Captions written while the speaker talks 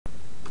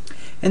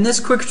In this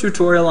quick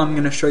tutorial, I'm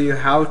going to show you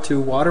how to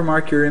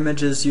watermark your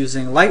images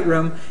using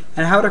Lightroom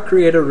and how to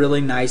create a really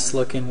nice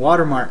looking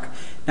watermark.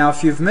 Now,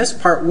 if you've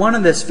missed part 1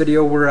 of this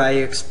video where I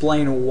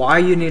explain why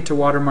you need to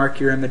watermark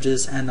your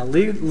images and the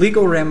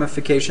legal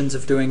ramifications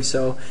of doing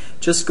so,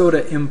 just go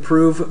to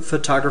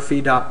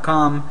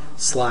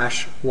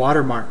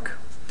improvephotography.com/watermark.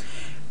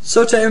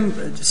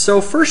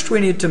 So first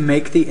we need to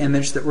make the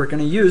image that we're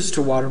going to use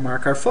to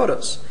watermark our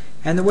photos.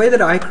 And the way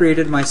that I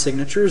created my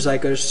signature is I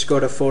just go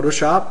to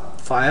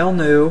Photoshop, File,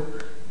 New,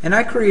 and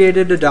I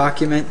created a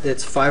document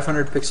that's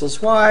 500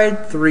 pixels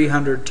wide,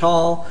 300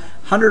 tall,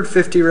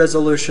 150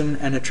 resolution,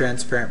 and a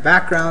transparent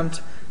background.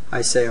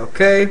 I say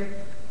OK.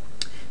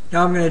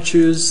 Now I'm going to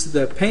choose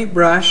the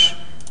paintbrush,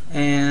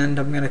 and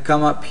I'm going to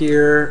come up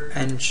here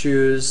and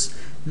choose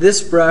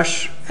this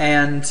brush.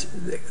 And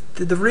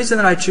the reason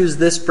that I choose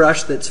this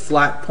brush that's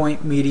flat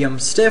point medium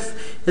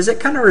stiff is it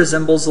kind of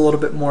resembles a little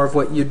bit more of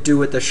what you do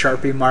with a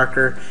Sharpie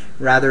marker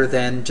rather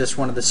than just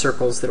one of the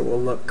circles that will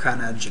look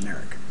kind of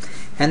generic.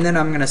 And then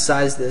I'm going to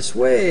size this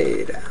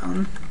way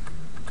down,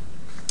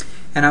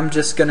 and I'm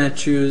just going to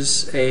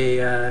choose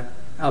a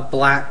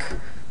black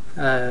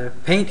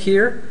paint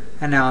here,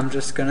 and now I'm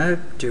just going to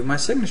do my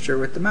signature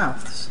with the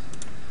mouths.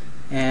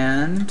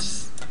 And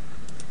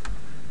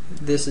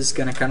this is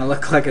going to kind of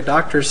look like a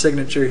doctor's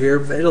signature here,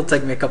 but it'll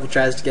take me a couple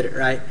tries to get it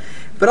right.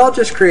 But I'll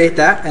just create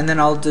that, and then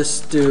I'll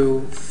just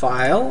do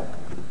File,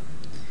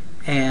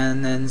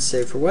 and then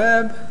Save for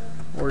Web,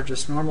 or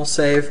just normal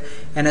save.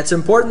 And it's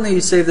important that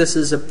you save this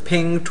as a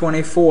PNG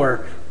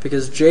 24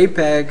 because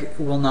JPEG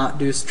will not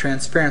do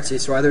transparency.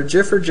 So either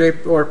GIF or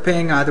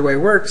PNG, either way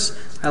works.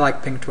 I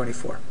like PNG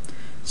 24.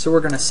 So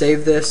we're going to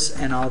save this,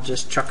 and I'll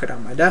just chuck it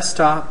on my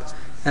desktop,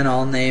 and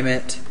I'll name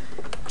it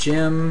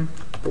Jim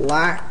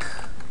Black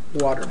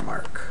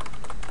Watermark.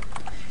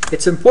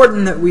 It's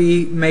important that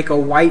we make a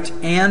white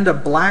and a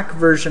black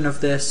version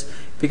of this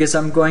because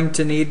I'm going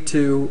to need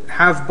to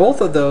have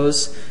both of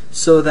those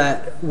so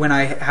that when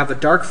I have a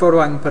dark photo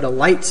I can put a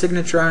light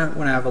signature on it,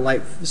 when I have a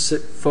light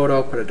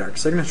photo put a dark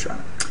signature on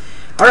it.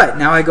 Alright,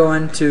 now I go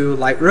into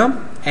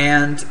Lightroom,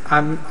 and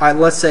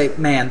let's say,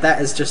 man,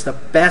 that is just the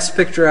best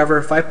picture ever.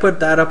 If I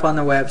put that up on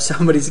the web,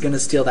 somebody's going to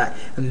steal that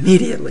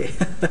immediately.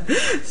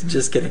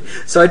 Just kidding.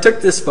 So I took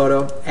this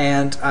photo,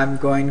 and I'm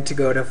going to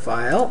go to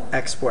File,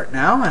 Export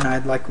Now, and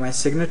I'd like my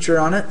signature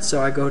on it,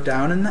 so I go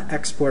down in the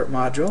Export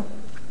module.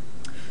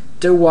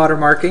 Do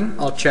watermarking,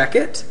 I'll check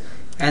it,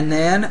 and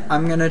then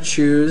I'm going to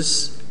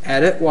choose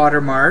Edit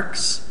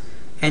Watermarks.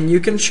 And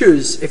you can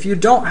choose, if you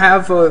don't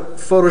have a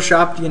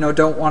Photoshop,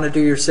 don't want to do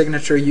your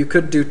signature, you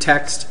could do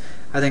text.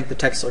 I think the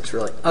text looks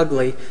really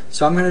ugly.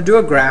 So I'm going to do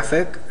a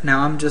graphic.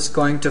 Now I'm just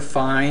going to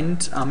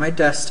find on my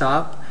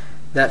desktop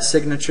that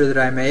signature that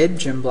I made,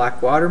 Jim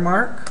Black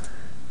Watermark.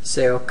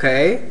 Say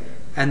OK.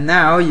 And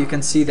now you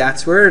can see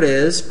that's where it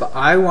is, but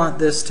I want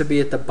this to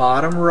be at the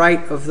bottom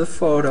right of the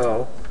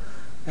photo.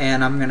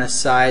 And I'm going to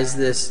size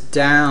this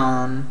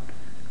down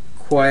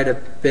quite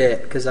a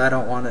bit because I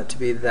don't want it to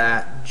be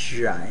that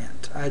giant.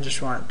 I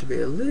just want it to be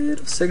a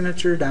little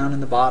signature down in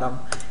the bottom.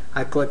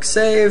 I click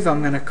Save.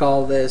 I'm going to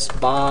call this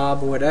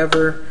Bob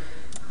whatever.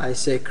 I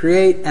say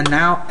Create, and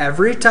now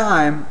every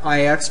time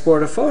I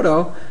export a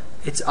photo,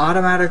 it's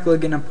automatically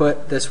going to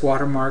put this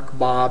watermark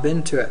Bob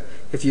into it.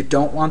 If you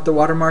don't want the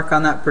watermark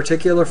on that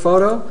particular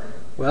photo,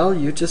 well,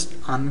 you just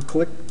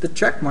unclick the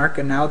check mark,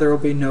 and now there will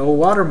be no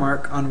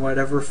watermark on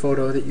whatever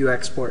photo that you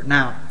export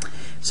now.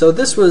 So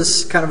this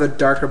was kind of a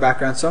darker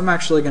background, so I'm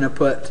actually going to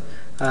put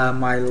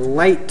my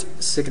light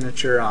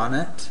signature on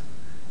it,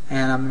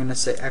 and I'm going to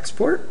say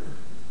Export.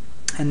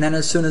 And then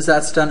as soon as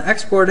that's done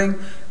exporting,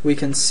 we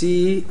can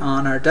see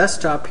on our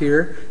desktop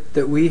here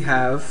that we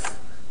have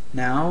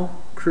now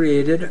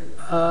created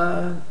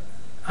a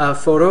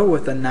photo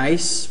with a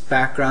nice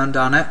background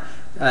on it,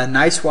 a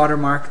nice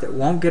watermark that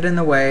won't get in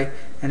the way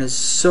and is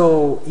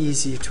so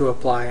easy to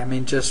apply. I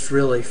mean, just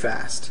really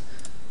fast.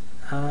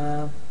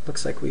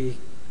 Looks like we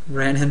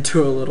ran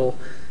into a little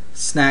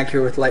snag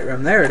here with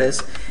Lightroom. There it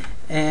is.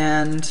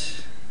 And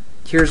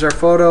here's our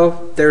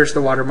photo. There's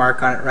the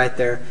watermark on it right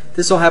there.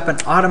 This will happen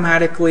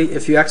automatically.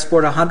 If you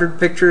export 100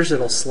 pictures,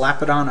 it'll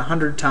slap it on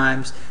 100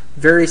 times.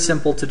 Very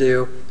simple to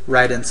do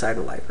right inside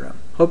of Lightroom.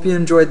 Hope you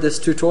enjoyed this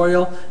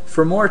tutorial.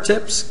 For more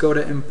tips, go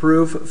to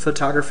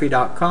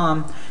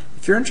improvephotography.com.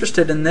 If you're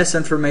interested in this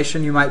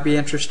information, you might be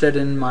interested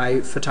in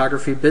my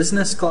photography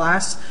business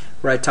class,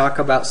 where I talk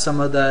about some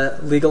of the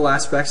legal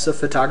aspects of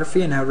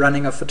photography and how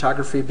running a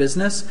photography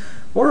business,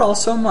 or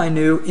also my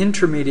new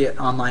intermediate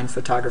online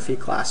photography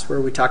class,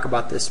 where we talk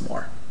about this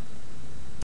more.